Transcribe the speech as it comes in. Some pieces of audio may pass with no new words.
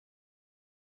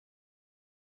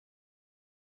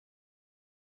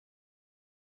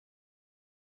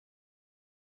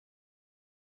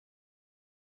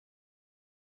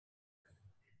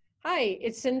Hi,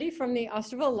 it's Cindy from the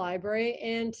Osterville Library,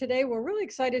 and today we're really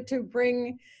excited to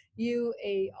bring you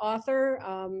a author.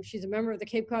 She's a member of the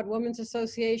Cape Cod Women's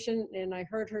Association, and I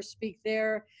heard her speak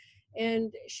there.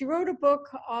 And she wrote a book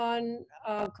on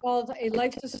called A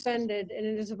Life Suspended, and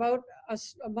it is about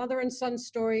a mother and son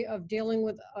story of dealing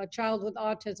with a child with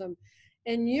autism.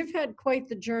 And you've had quite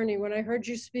the journey. When I heard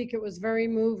you speak, it was very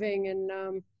moving,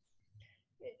 and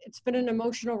it's been an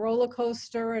emotional roller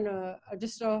coaster and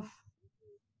just a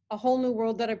whole new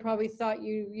world that I probably thought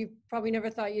you probably never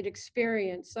thought you'd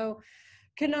experience. So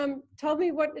can tell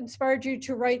me what inspired you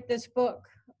to write this book,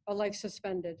 A Life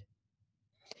Suspended?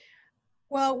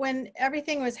 Well, when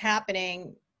everything was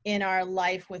happening in our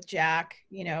life with Jack,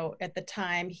 at the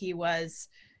time he was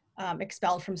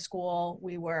expelled from school.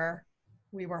 We were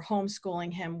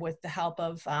homeschooling him with the help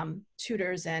of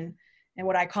tutors and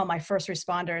what I call my first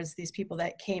responders, these people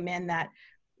that came in that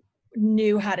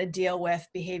knew how to deal with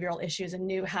behavioral issues and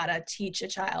knew how to teach a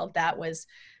child that was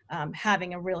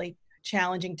having a really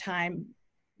challenging time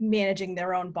managing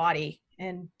their own body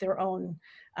and their own,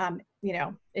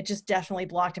 it just definitely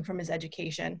blocked him from his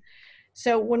education.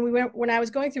 So when I was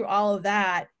going through all of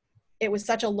that, it was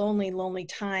such a lonely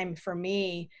time for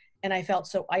me, and I felt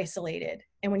so isolated.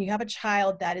 And when you have a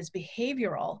child that is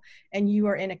behavioral and you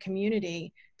are in a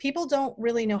community, people don't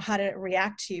really know how to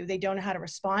react to you. They don't know how to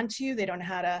respond to you. They don't know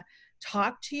how to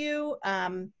talk to you.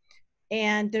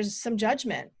 And there's some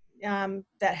judgment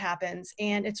that happens,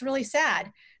 and it's really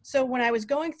sad. So when I was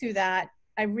going through that,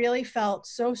 I really felt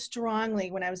so strongly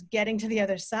when I was getting to the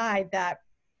other side that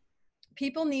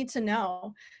people need to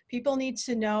know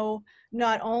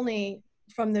not only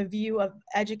from the view of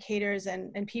educators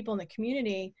and people in the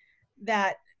community,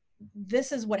 that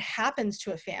this is what happens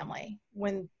to a family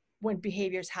when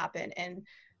behaviors happen and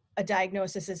a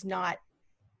diagnosis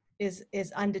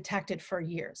is undetected for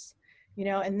years,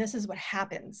 and this is what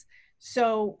happens.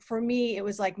 So for me, it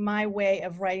was like my way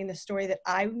of writing the story that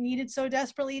I needed so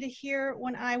desperately to hear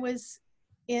when I was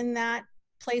in that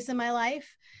place in my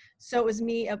life. So it was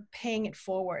me of paying it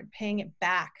forward, paying it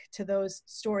back to those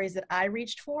stories that I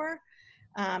reached for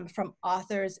from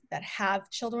authors that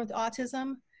have children with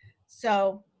autism.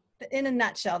 So in a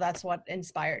nutshell, that's what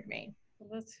inspired me. Well,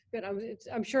 that's good.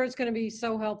 I'm sure it's going to be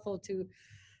so helpful to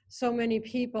so many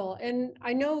people. And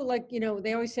I know, like,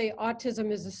 they always say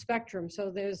autism is a spectrum. So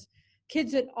there's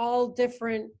kids at all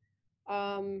different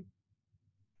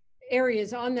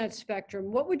areas on that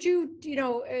spectrum. What would you,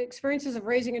 experiences of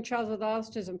raising a child with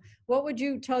autism, what would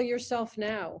you tell yourself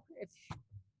now, if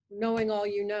knowing all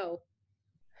you know?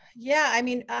 Yeah, I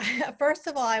mean, first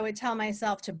of all, I would tell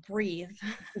myself to breathe,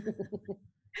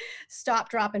 stop,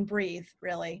 drop, and breathe,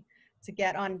 really, to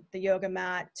get on the yoga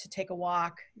mat, to take a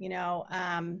walk.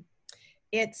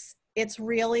 It's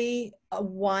really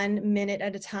 1 minute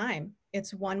at a time.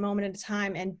 It's 1 moment at a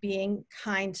time, and being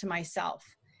kind to myself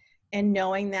and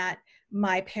knowing that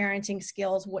my parenting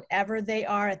skills, whatever they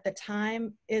are at the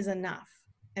time, is enough,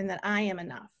 and that I am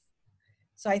enough.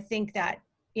 So I think that,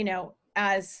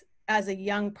 as a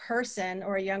young person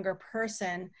or a younger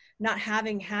person, not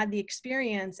having had the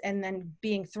experience and then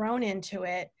being thrown into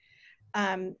it,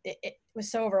 it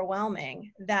was so overwhelming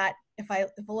that if I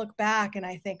look back and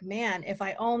I think, man, if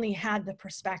I only had the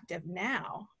perspective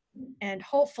now, and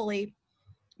hopefully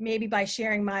maybe by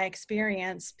sharing my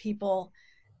experience, people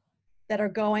that are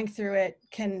going through it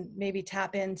can maybe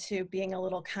tap into being a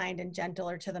little kind and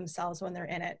gentler to themselves when they're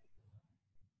in it.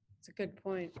 It's a good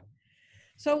point.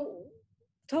 So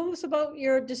tell us about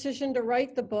your decision to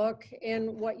write the book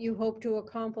and what you hope to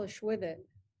accomplish with it.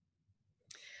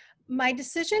 My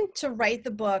decision to write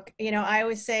the book, I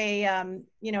always say,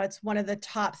 it's one of the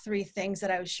top 3 things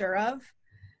that I was sure of,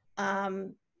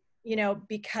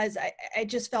 because I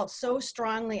just felt so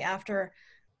strongly after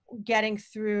getting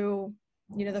through,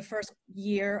 the first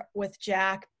year with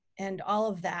Jack and all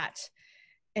of that,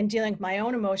 and dealing with my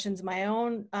own emotions, my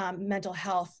own mental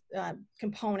health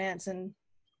components and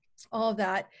all of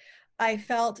that. I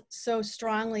felt so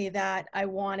strongly that I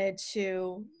wanted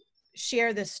to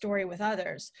share this story with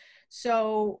others.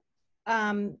 So,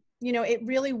 it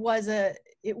really was a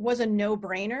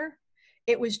no-brainer.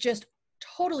 It was just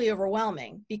totally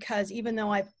overwhelming, because even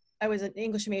though I was an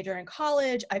English major in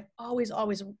college, I've always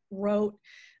wrote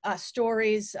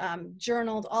stories,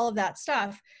 journaled, all of that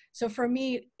stuff. So for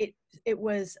me, it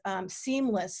was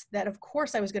seamless that of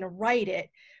course I was going to write it,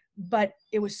 but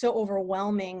it was so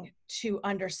overwhelming to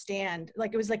understand.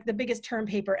 Like, it was like the biggest term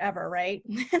paper ever, right?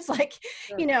 It's like,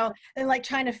 Sure. and like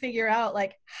trying to figure out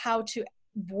like how to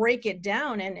break it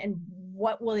down and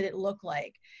what will it look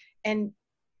like. And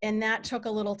and that took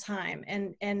a little time.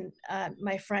 And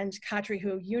my friend Katri,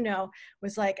 who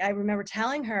was like, I remember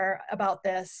telling her about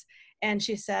this, and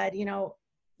she said,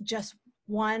 just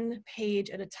one page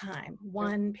at a time,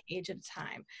 one page at a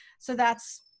time. So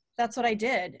that's what I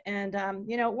did, and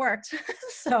it worked.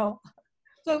 So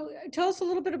tell us a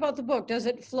little bit about the book. Does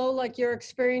it flow like your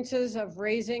experiences of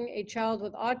raising a child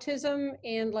with autism,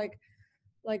 and like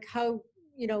how,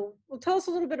 well, tell us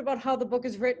a little bit about how the book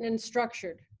is written and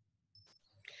structured.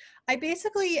 I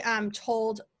basically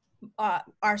told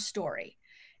our story,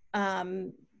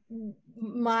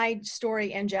 my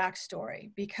story and Jack's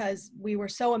story, because we were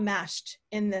so enmeshed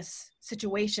in this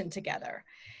situation together,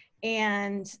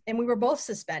 and we were both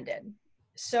suspended.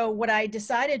 So what I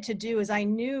decided to do is I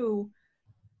knew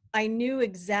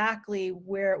exactly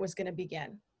where it was going to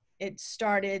begin.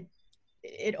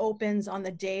 It opens on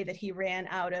the day that he ran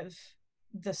out of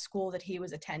the school that he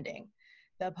was attending,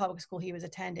 the public school he was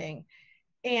attending,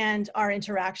 and our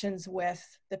interactions with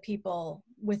the people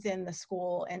within the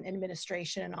school and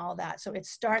administration and all that. So it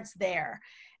starts there.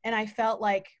 And I felt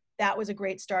like that was a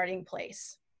great starting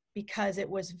place, because it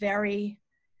was very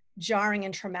jarring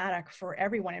and traumatic for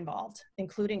everyone involved,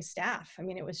 including staff. I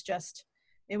mean, it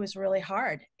was really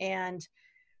hard. And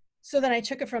so then I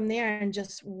took it from there and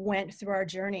just went through our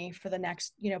journey for the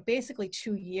next, basically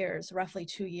 2 years, roughly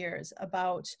 2 years,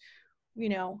 about,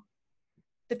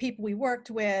 the people we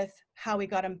worked with, how we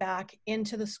got them back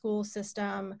into the school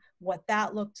system, what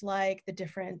that looked like, the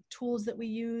different tools that we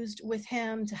used with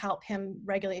him to help him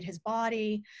regulate his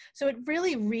body. So it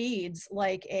really reads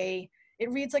like a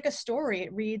story.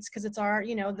 It reads, because it's our,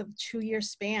 the 2-year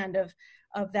span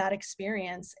of that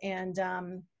experience. And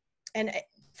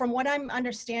from what I'm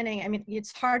understanding, I mean,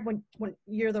 it's hard when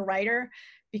you're the writer,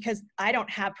 because I don't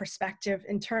have perspective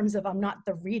in terms of, I'm not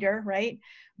the reader, right?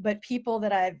 But people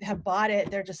that have bought it,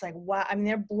 they're just like, wow. I mean,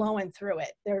 they're blowing through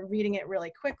it. They're reading it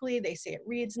really quickly. They say it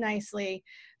reads nicely.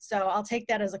 So I'll take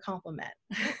that as a compliment.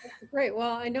 Great.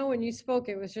 Well, I know when you spoke,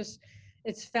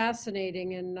 it's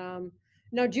fascinating. And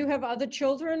now, do you have other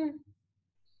children?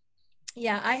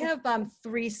 Yeah, I have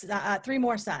three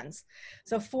more sons,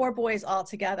 so 4 boys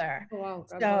altogether. Oh, wow.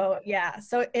 So yeah,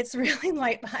 so it's really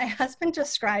like, my husband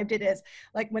described it as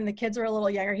like, when the kids were a little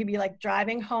younger, he'd be like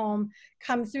driving home,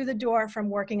 come through the door from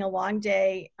working a long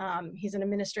day. He's an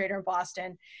administrator in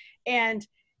Boston, and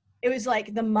it was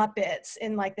like the Muppets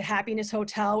in like the Happiness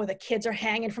Hotel, where the kids are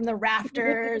hanging from the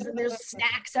rafters and there's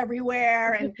snacks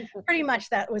everywhere, and pretty much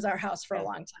that was our house for a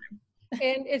long time.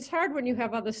 And it's hard when you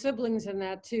have other siblings in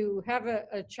that, to have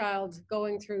a child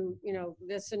going through,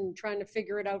 this and trying to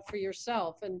figure it out for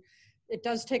yourself. And it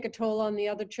does take a toll on the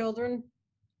other children.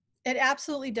 It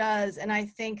absolutely does. And I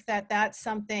think that that's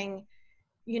something,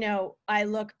 I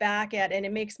look back at, and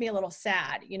it makes me a little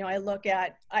sad. I look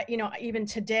at, even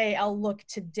today, I'll look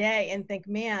today and think,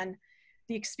 man,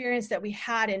 the experience that we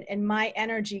had, and my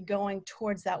energy going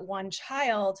towards that one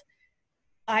child,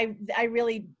 they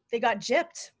got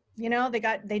gypped. They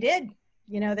got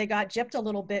gypped a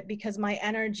little bit, because my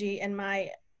energy and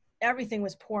everything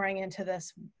was pouring into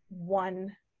this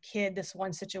one kid, this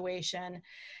one situation.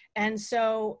 And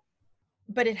so,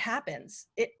 but it happens.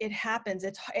 It happens.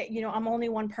 I'm only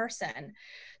one person.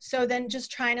 So then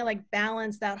just trying to like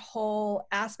balance that whole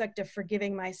aspect of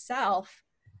forgiving myself,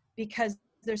 because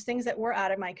there's things that were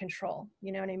out of my control,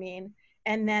 you know what I mean?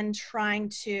 And then trying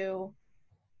to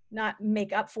not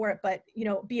make up for it, but,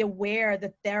 be aware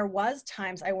that there was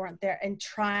times I weren't there, and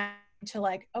trying to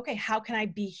like, okay, how can I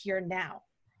be here now?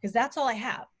 Because that's all I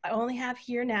have. I only have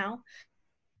here now.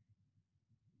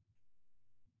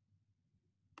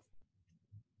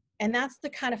 And that's the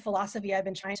kind of philosophy I've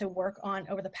been trying to work on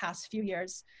over the past few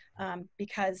years,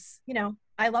 because,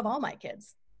 I love all my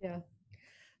kids. Yeah.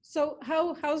 So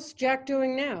how's Jack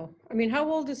doing now? I mean,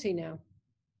 how old is he now?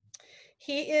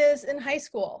 He is in high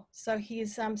school. So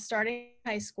he's starting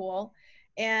high school,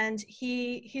 and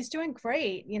he's doing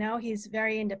great. He's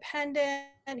very independent.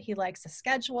 He likes to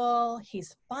schedule.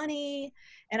 He's funny.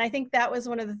 And I think that was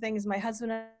one of the things my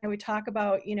husband and I, we talk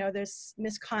about, there's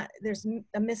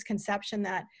a misconception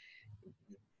that,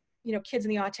 kids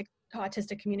in the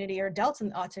autistic community, or adults in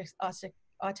the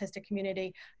autistic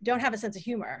community, don't have a sense of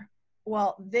humor.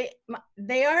 Well, they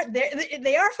are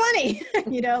funny.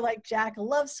 Like Jack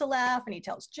loves to laugh, and he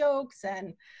tells jokes,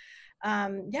 and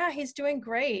yeah, he's doing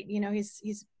great.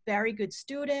 He's very good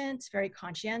student, very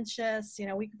conscientious.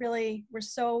 We're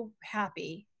so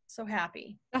happy. So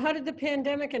happy. How did the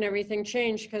pandemic and everything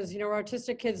change? Because,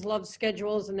 autistic kids love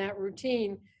schedules and that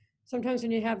routine. Sometimes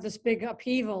when you have this big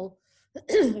upheaval,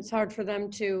 it's hard for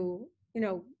them to,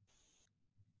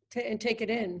 and take it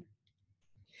in.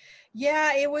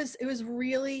 Yeah, it was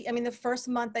really, I mean, the first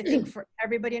month I think for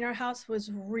everybody in our house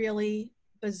was really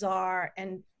bizarre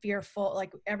and fearful.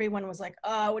 Like everyone was like,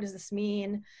 "Oh, what does this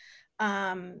mean?"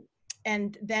 Um,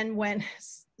 and then when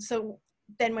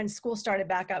school started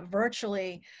back up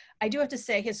virtually, I do have to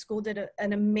say his school did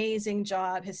an amazing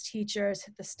job. His teachers,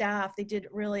 the staff, they did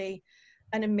really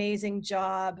an amazing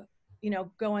job,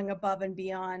 going above and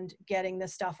beyond getting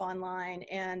this stuff online.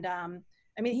 And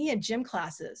I mean, he had gym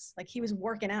classes, like he was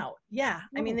working out. Yeah.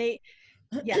 I mean,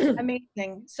 yeah,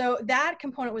 amazing. So that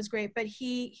component was great, but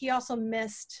he also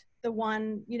missed the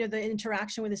one, the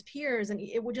interaction with his peers, and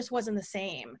it just wasn't the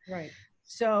same. Right.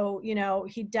 So,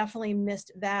 he definitely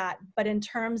missed that. But in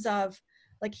terms of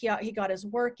like, he got his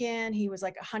work in, he was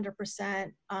like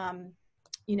 100%,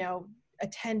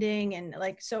 attending, and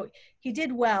like, so he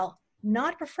did well,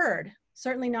 not preferred,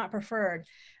 certainly not preferred.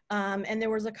 And there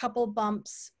was a couple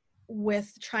bumps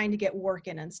with trying to get work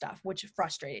in and stuff, which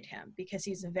frustrated him because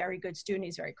he's a very good student.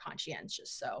 He's very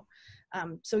conscientious. So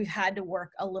we've had to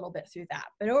work a little bit through that,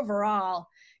 but overall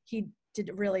he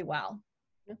did really well.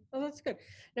 Oh, that's good.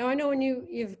 Now, I know when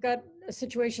you've got a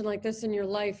situation like this in your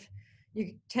life,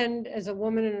 you tend, as a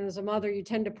woman and as a mother, you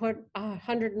tend to put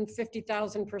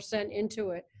 150,000%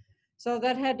 into it. So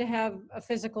that had to have a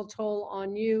physical toll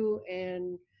on you,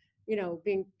 and,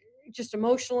 being just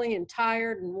emotionally and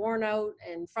tired and worn out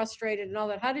and frustrated and all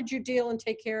that. How did you deal and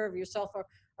take care of yourself?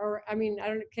 Or I mean,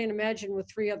 can't imagine with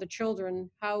 3 other children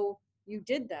how you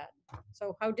did that.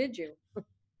 So how did you?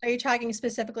 Are you talking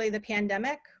specifically the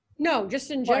pandemic? No, just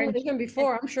in Or general, even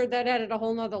before. I'm sure that added a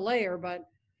whole nother layer, but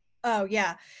Oh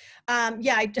yeah.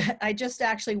 Yeah, I just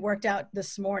actually worked out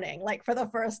this morning, like for the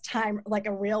first time, like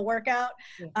a real workout,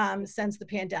 yeah. Since the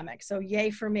pandemic. So yay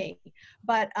for me.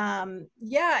 But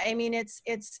yeah, I mean,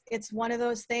 it's one of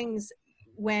those things.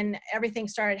 When everything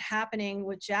started happening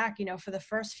with Jack, for the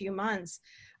first few months,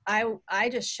 I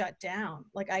just shut down.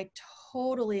 Like I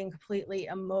totally and completely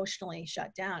emotionally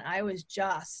shut down. I was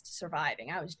just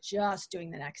surviving. I was just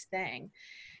doing the next thing.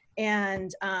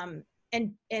 And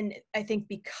and I think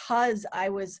because I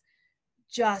was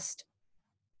just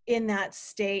in that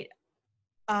state,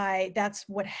 that's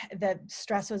what the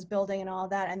stress was building and all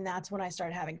that, and that's when I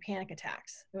started having panic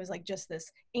attacks. It was like just this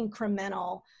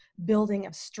incremental building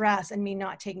of stress and me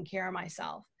not taking care of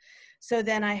myself. So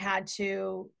then I had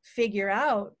to figure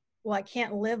out, well, I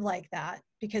can't live like that,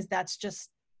 because that's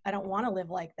just, I don't want to live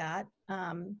like that.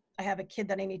 I have a kid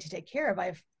that I need to take care of. I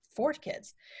have 4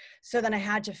 kids. So then I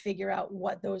had to figure out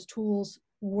what those tools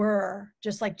were.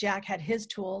 Just like Jack had his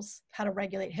tools, how to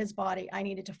regulate his body, I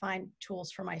needed to find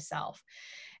tools for myself.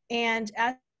 And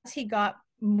as he got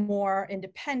more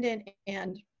independent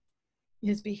and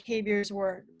his behaviors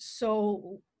were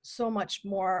so much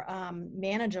more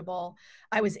manageable,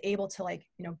 I was able to, like,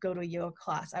 go to a yoga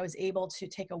class. I was able to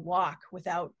take a walk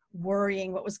without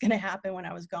worrying what was going to happen when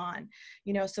I was gone.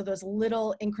 So those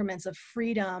little increments of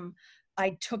freedom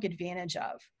I took advantage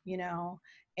of,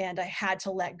 and I had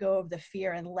to let go of the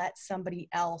fear and let somebody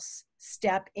else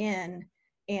step in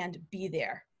and be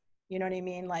there. You know what I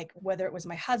mean? Like, whether it was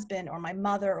my husband or my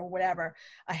mother or whatever,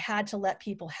 I had to let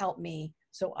people help me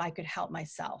so I could help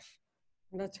myself.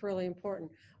 that's really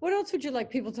important. What else would you like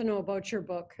people to know about your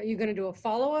book? Are you going to do a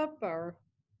follow-up, or?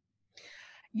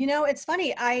 It's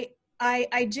funny.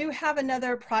 I do have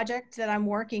another project that I'm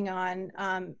working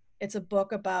on. It's a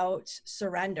book about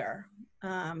surrender.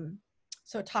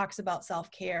 So it talks about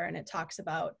self-care, and it talks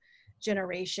about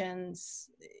generations,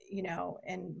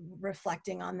 and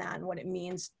reflecting on that and what it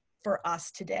means for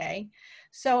us today.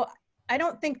 So I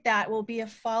don't think that will be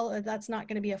that's not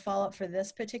going to be a follow-up for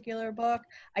this particular book.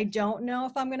 I don't know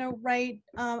if I'm going to write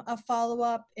a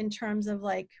follow-up in terms of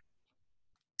like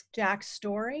Jack's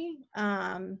story.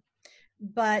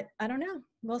 But I don't know.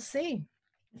 We'll see.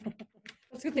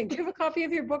 That's a good thing. Do you have a copy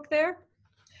of your book there?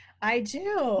 I Can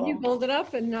you do. hold it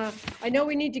up? And I know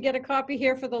we need to get a copy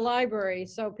here for the library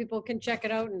so people can check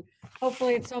it out. And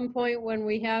hopefully at some point when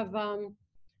we have,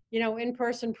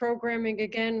 in-person programming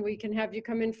again, we can have you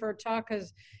come in for a talk,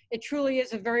 because it truly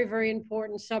is a very, very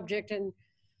important subject. And,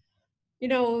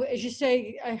 as you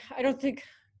say, I don't think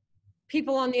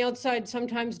people on the outside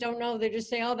sometimes don't know. They just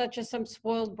say, oh, that's just some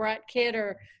spoiled brat kid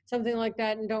or something like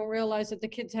that, and don't realize that the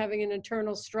kid's having an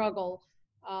internal struggle.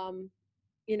 And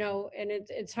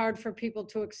it's hard for people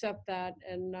to accept that.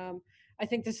 And I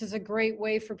think this is a great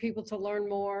way for people to learn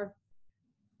more.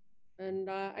 And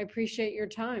I appreciate your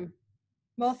time.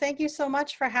 Well, thank you so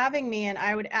much for having me. And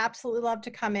I would absolutely love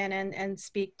to come in and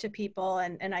speak to people.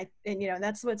 And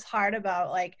that's what's hard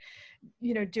about, like,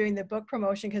 doing the book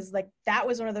promotion, because like that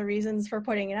was one of the reasons for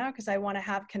putting it out, because I want to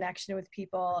have connection with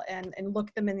people and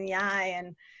look them in the eye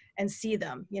and see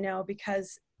them, you know,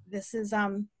 because this is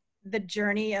the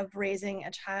journey of raising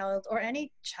a child, or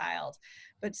any child,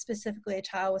 but specifically a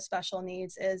child with special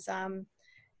needs, is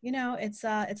you know, it's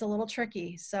a little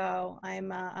tricky. So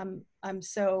I'm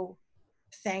so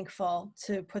thankful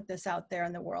to put this out there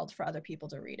in the world for other people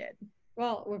to read it.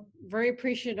 Well, we're very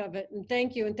appreciative of it. And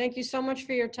thank you. And thank you so much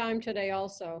for your time today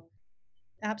also.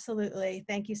 Absolutely.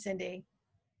 Thank you, Cindy.